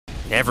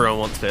Everyone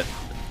wants it.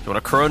 You want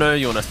a Chrono,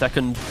 you want a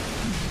second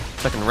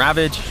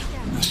Ravage.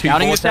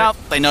 Scouting this out,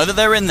 they know that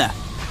they're in there.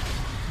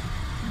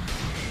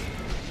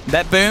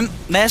 That boom,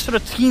 their sort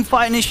of team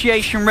fight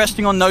initiation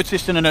resting on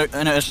Notice in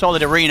a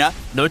solid arena.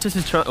 Notice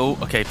is trying. Oh,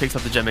 okay, picks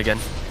up the gem again.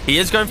 He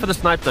is going for the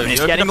snipe though. He's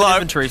getting low.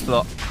 Inventory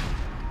slot.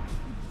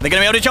 They're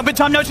going to be able to jump in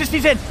time. Notice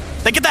he's in.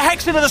 They get the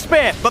Hex into the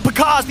spear, but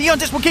Picard, the Eon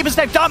Disc will keep him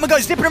safe. Dartmouth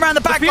goes zipping around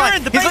the back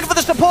line. He's looking for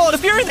the support.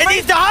 It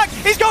needs to hack.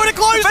 He's going to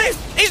close it.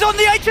 He's on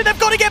the Ancient. They've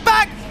got to get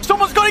back.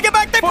 Someone's got to get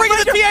back. They're bringing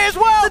the TA as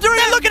well.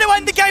 They're looking to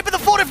end the game, but the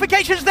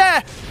fortification's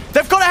there.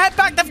 They've got to head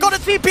back. They've got to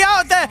TP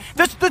out there.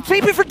 The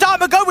TP from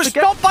Dartmouth was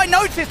stopped by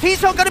Notice.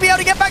 He's not going to be able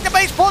to get back to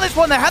base for this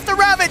one. They have the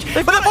Ravage,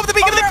 but the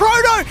beginning of the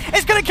Chrono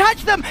is going to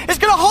catch them. It's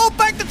going to hold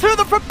back the two of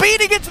them from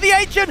beating into the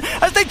Ancient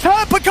as they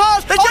turn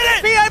Picard on the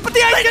TA, but the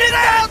Ancient is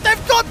out.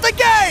 They've got the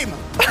game.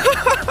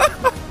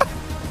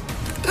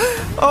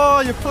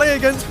 Oh, you play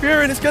against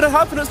Fury and it's going to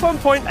happen at some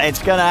point.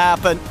 It's going to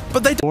happen.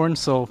 But they born,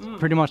 so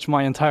pretty much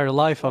my entire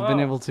life I've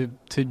been able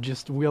to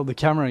just wield the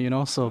camera, you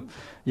know, so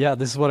yeah,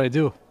 this is what I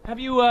do. Have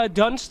you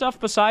done stuff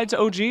besides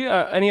OG?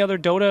 Any other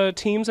Dota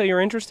teams that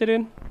you're interested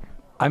in?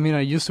 I mean,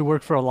 I used to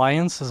work for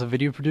Alliance as a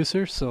video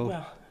producer,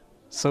 so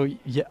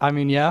yeah, I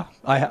mean, yeah,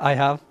 I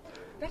have.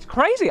 That's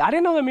crazy. I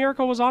didn't know that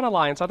Miracle was on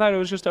Alliance. I thought it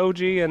was just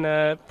OG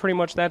and pretty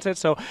much that's it.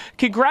 So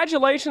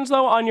congratulations,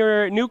 though, on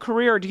your new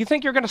career. Do you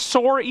think you're going to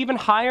soar even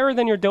higher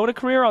than your Dota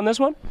career on this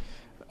one?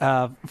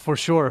 For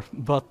sure,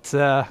 but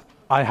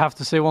I have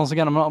to say once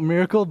again, I'm not a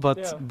Miracle, but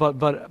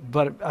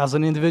as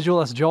an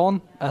individual, as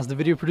John, as the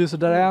video producer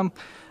that I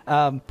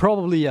am,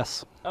 probably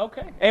yes.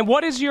 Okay. And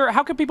what is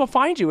how can people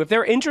find you if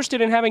they're interested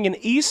in having an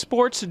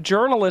esports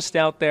journalist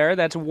out there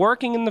that's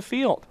working in the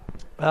field?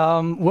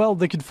 Well,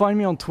 they could find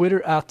me on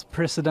Twitter at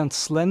President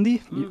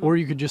Slendy, or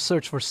you could just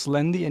search for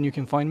Slendy and you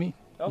can find me.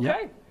 Okay.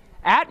 Yeah.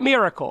 At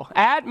Miracle.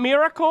 At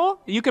Miracle.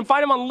 You can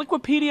find him on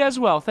Liquipedia as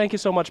well. Thank you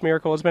so much,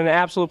 Miracle. It's been an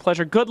absolute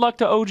pleasure. Good luck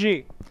to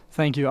OG.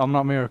 Thank you. I'm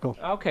not Miracle.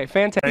 Okay,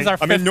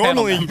 fantastic. I mean,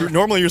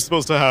 normally you're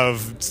supposed to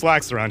have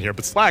Slacks around here,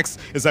 but Slacks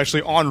is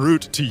actually en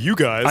route to you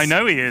guys. I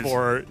know he is.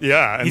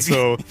 And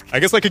so I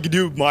guess I can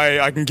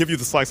give you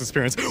the Slacks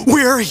experience.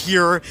 We're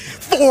here,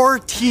 4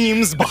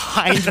 teams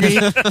behind me.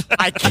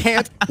 I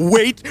can't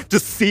wait to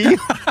see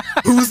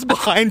who's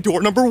behind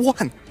door number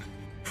 1.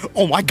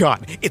 Oh my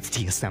god, it's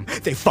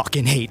TSM. They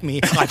fucking hate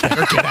me. I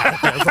better get out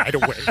of there right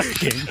away.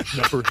 Game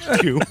number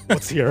 2.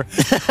 What's here?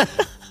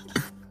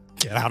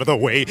 Get out of the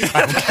way.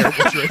 I don't care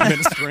what you're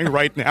administering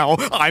right now.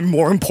 I'm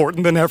more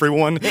important than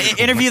everyone.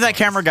 Interview that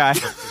camera guy.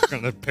 I'm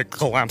gonna pick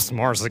Collapse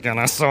Mars again.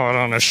 I saw it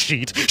on a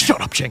sheet.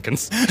 Shut up,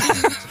 Jenkins.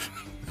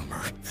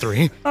 Number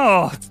 3.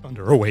 Oh, it's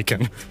Thunder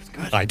Awaken.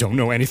 I don't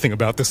know anything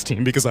about this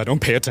team because I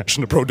don't pay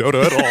attention to Pro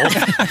Dota at all.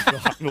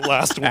 The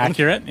last one.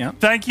 Accurate, yeah.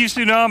 Thank you,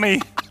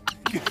 Tsunami.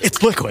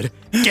 It's Liquid.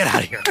 Get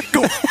out of here.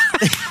 Go.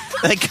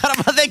 They cut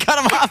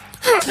him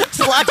off.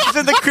 Slacks is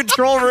in the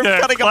control room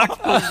cutting him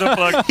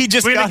off. He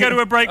just We're going to go to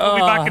a break. We'll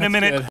be back in a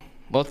minute. Good.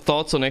 What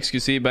thoughts on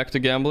XQC back to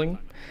gambling?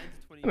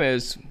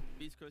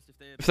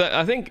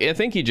 I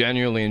think he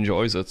genuinely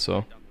enjoys it,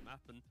 so.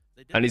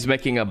 And he's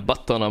making a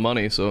butt ton of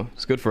money, so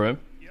it's good for him.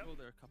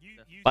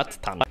 Butt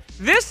ton.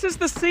 This is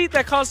the seat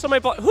that caused so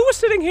many Who was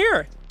sitting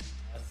here?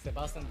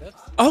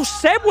 Oh,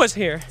 Seb was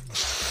here.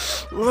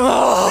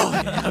 Oh,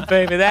 yeah,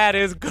 baby, that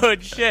is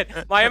good shit.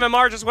 My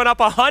MMR just went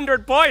up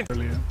 100 points.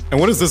 And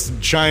what is this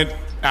giant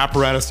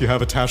apparatus you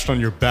have attached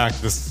on your back,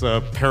 this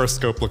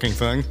periscope-looking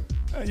thing?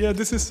 Yeah,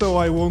 this is so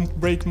I won't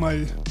break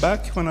my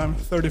back when I'm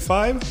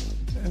 35.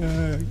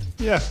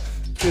 Yeah,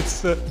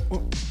 it's...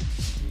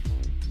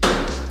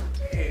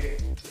 Hey,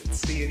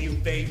 seeing you,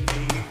 baby.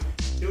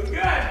 Doing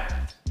good.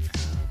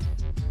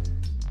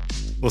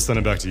 We'll send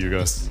it back to you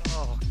guys.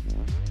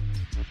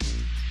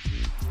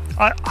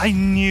 I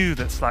knew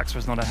that Slacks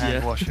was not a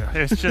hand washer.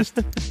 It's just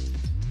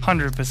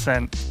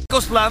 100%. Go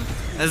slam.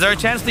 Is there a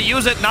chance to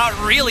use it? Not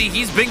really.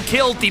 He's been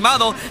killed.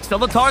 Timado still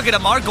the target.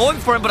 Ammar going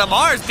for him, but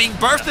Ammar is being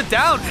bursted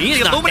down. He's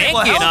not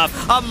tanky enough.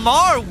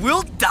 Ammar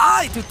will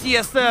die to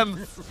TSM.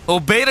 Who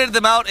baited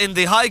them out in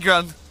the high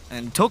ground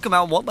and took him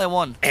out 1 by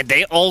 1. And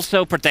they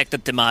also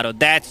protected Timado.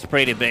 That's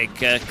pretty big,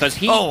 because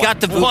he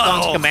got the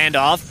Wukong's command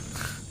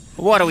off.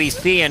 What are we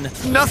seeing?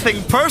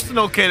 Nothing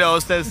personal, kiddo,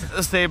 says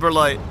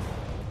Saberlight.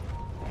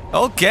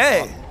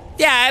 Okay.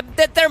 Yeah,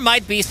 there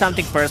might be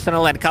something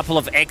personal and a couple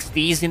of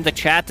XDs in the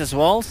chat as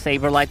well.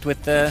 Saberlight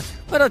with a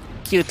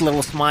cute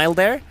little smile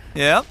there.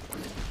 Yeah.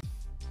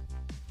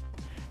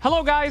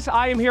 Hello guys,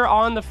 I am here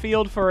on the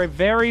field for a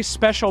very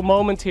special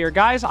moment here.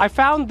 Guys, I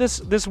found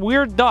this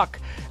weird duck.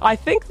 I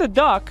think the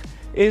duck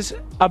is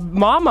a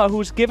mama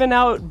who's given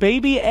out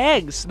baby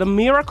eggs, the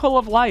miracle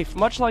of life,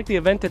 much like the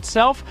event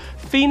itself,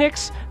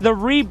 Phoenix, the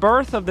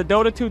rebirth of the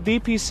Dota 2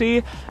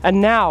 DPC, and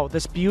now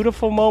this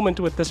beautiful moment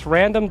with this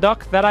random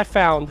duck that I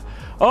found.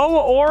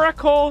 Oh,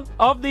 Oracle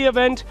of the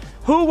event,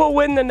 who will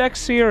win the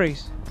next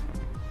series?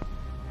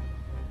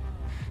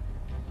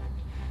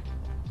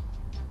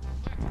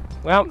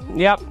 Well,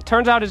 yep,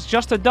 turns out it's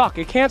just a duck.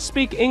 It can't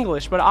speak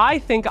English, but I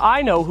think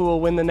I know who will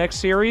win the next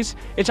series.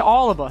 It's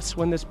all of us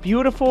when this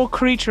beautiful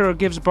creature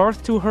gives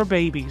birth to her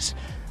babies.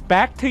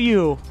 Back to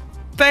you.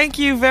 Thank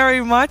you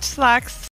very much, Slacks.